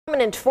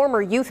Prominent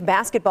former youth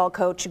basketball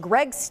coach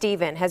Greg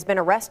Stephen has been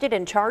arrested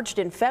and charged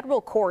in federal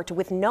court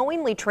with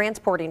knowingly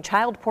transporting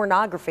child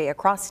pornography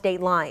across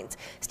state lines.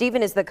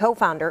 Stephen is the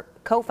co-founder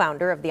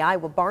of the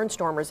Iowa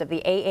Barnstormers of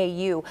the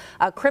AAU.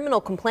 A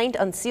criminal complaint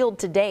unsealed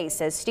today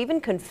says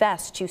Stephen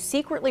confessed to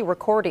secretly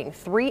recording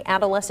 3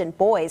 adolescent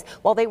boys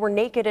while they were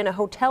naked in a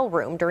hotel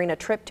room during a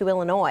trip to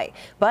Illinois.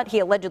 But he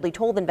allegedly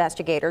told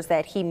investigators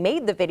that he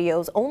made the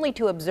videos only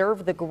to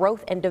observe the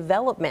growth and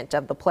development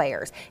of the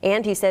players.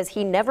 And he says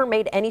he never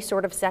made any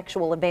sort of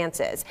sexual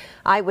advances.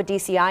 Iowa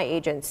DCI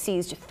agents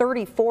seized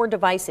 34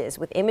 devices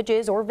with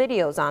images or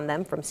videos on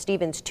them from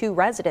Stephen's 2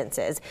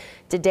 residences.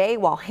 Today,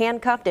 while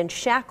handcuffed and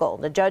shackled,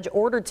 the judge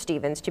ordered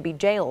Stevens to be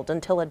jailed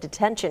until a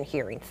detention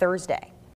hearing Thursday.